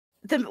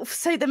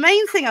So the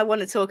main thing I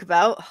want to talk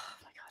about, oh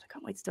my God, I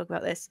can't wait to talk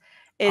about this,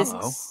 is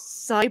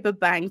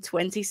Cyberbang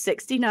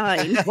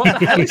 2069. What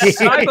the hell is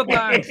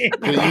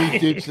Cyberbang? You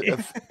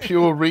did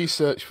pure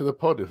research for the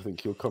pod, I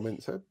think your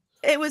comment said.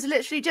 It was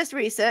literally just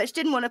research.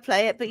 Didn't want to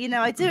play it, but you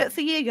know, I do it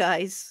for you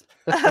guys.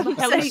 What the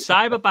hell is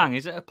Cyberbang?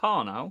 Is it a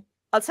porno?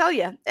 I'll tell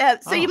you.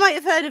 So you might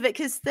have heard of it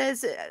because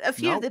there's a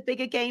few of the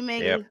bigger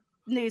gaming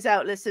news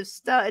outlets have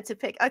started to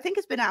pick. I think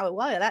it's been out a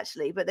while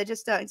actually, but they're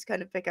just starting to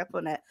kind of pick up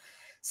on it.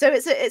 So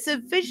it's a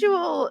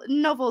visual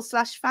novel /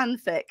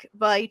 fanfic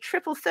by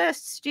Triple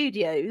Thirst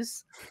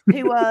Studios,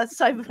 who are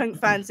cyberpunk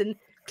fans and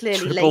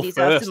clearly ladies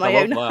after my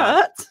own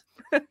heart.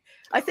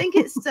 I think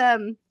it's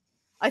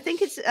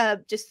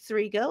just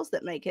 3 girls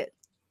that make it.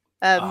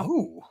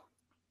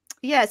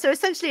 Yeah. So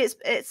essentially,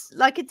 it's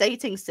like a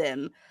dating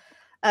sim.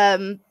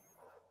 If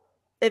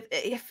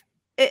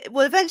it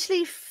will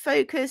eventually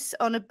focus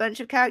on a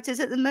bunch of characters.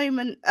 At the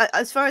moment,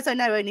 as far as I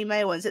know, only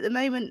male ones. At the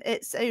moment,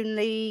 it's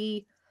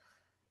only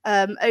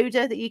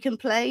Oda that you can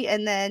play,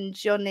 and then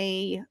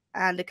Johnny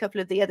and a couple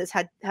of the others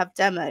have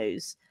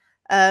demos.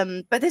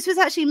 But this was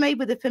actually made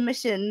with the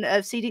permission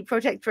of CD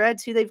Projekt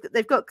Red, who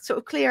they've got sort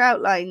of clear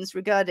outlines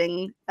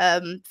regarding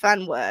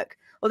fan work.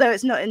 Although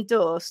it's not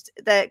endorsed,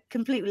 they're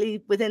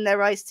completely within their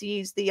rights to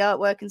use the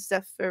artwork and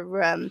stuff for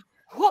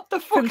what the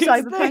fuck is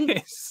Cyberpunk.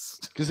 this?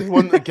 Because they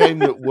want a game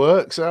that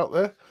works out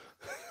there.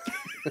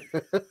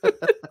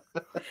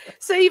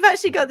 So you've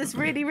actually got this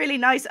really, really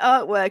nice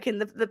artwork in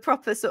the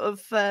proper sort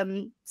of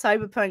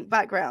cyberpunk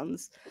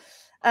backgrounds.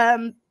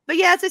 But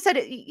yeah, as I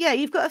said,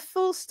 you've got a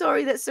full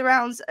story that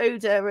surrounds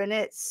Oda, and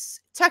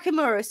it's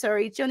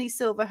Takamura, Johnny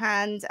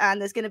Silverhand,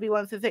 and there's going to be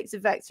one for Victor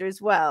Vector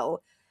as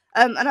well.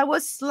 And I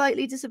was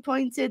slightly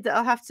disappointed that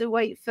I'll have to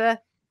wait for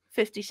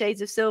 50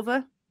 Shades of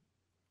Silver.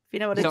 If you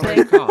know what I'm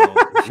saying.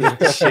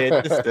 50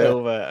 Shades of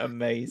Silver,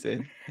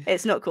 amazing.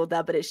 It's not called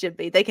that, but it should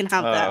be. They can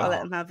have that. I'll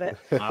let them have it.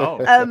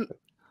 Oh.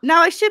 Now,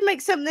 I should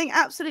make something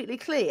absolutely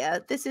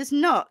clear. This is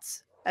not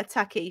a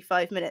tacky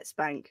 5-minute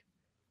spank.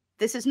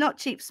 This is not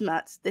cheap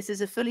smut. This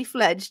is a fully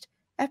fledged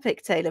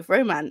epic tale of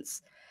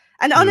romance.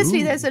 And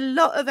honestly, there's a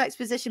lot of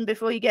exposition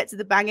before you get to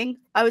the banging.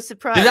 I was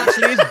surprised. It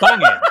actually is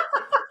banging.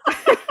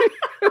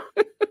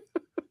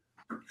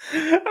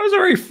 That was a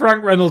very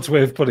Frank Reynolds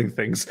way of putting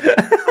things.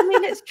 I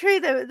mean, it's true.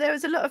 There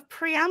was a lot of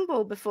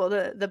preamble before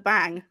the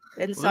bang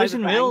in Well,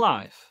 in real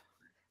life.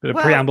 Bit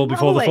of preamble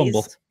before the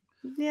fumble.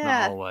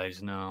 Yeah. Not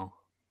always, no.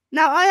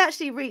 Now, I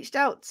actually reached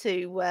out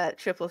to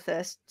Triple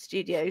Thirst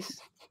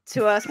Studios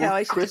to ask how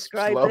I should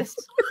describe this.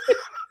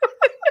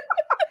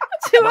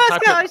 To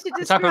ask how I should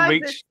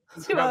describe this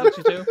to our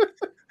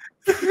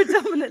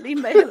predominantly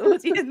male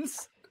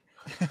audience.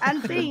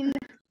 And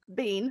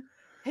Bean,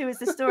 who is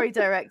the story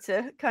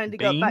director, kindly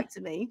got back to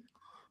me.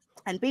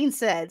 And Bean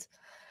said,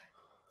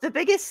 the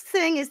biggest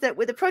thing is that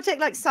with a project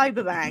like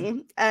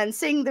Cyberbang and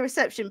seeing the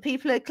reception,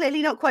 people are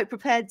clearly not quite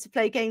prepared to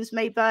play games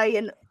made by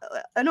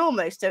an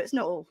almost, so it's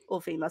not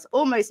all females,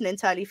 almost an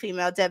entirely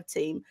female dev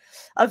team.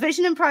 Our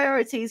vision and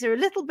priorities are a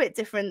little bit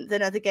different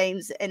than other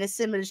games in a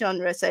similar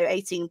genre, so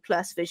 18+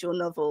 visual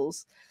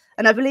novels.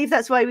 And I believe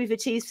that's why we've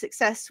achieved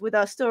success with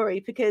our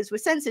story, because we're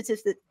sensitive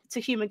to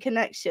human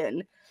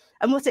connection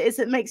and what it is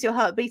that makes your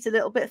heart beat a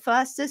little bit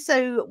faster.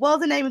 So while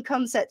the name and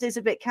concept is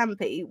a bit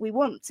campy, we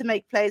want to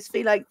make players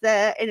feel like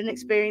they're in an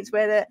experience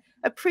where they're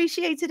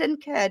appreciated and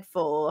cared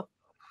for.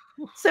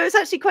 So it's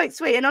actually quite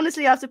sweet. And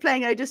honestly, after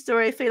playing Oda's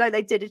story, I feel like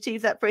they did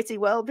achieve that pretty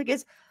well,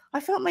 because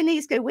I felt my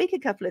knees go weak a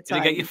couple of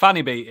times. Did you get your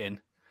fanny beaten?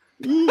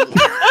 I think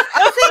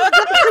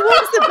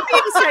towards the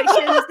beating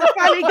sections, the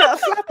fanny got a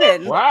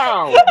flapping.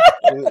 Wow.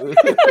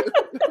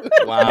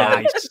 Wow.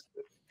 Nice.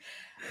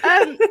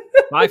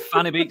 My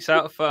fanny beats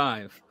out of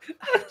 5.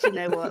 Do you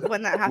know what?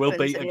 When that happens, We'll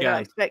beat and you're not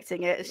again.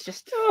 expecting it, it's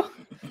just.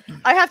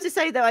 I have to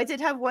say though, I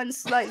did have one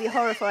slightly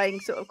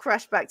horrifying sort of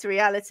crash back to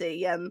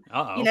reality. You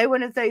know,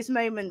 one of those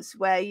moments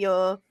where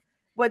the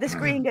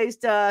screen goes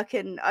dark,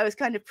 and I was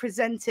kind of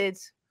presented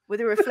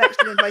with a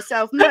reflection of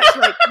myself, much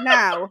like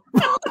now.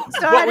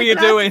 So What were you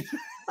doing?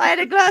 I had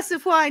a glass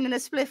of wine and a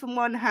spliff in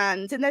one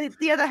hand, and then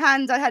the other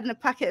hand I had a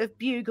packet of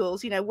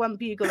bugles. You know, one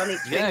bugle on each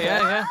finger.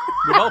 Yeah.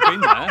 We've all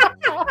been there.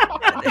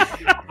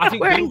 I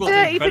think Wearing Bugle's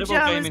dirty incredible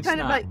pajamas, gaming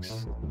kind of like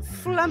snacks.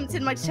 flumped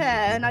in my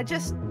chair, and I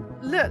just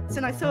looked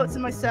and I thought to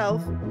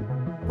myself,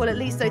 well, at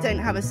least I don't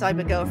have a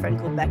cyber girlfriend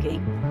called Becky.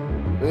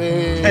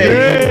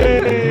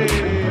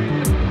 Hey.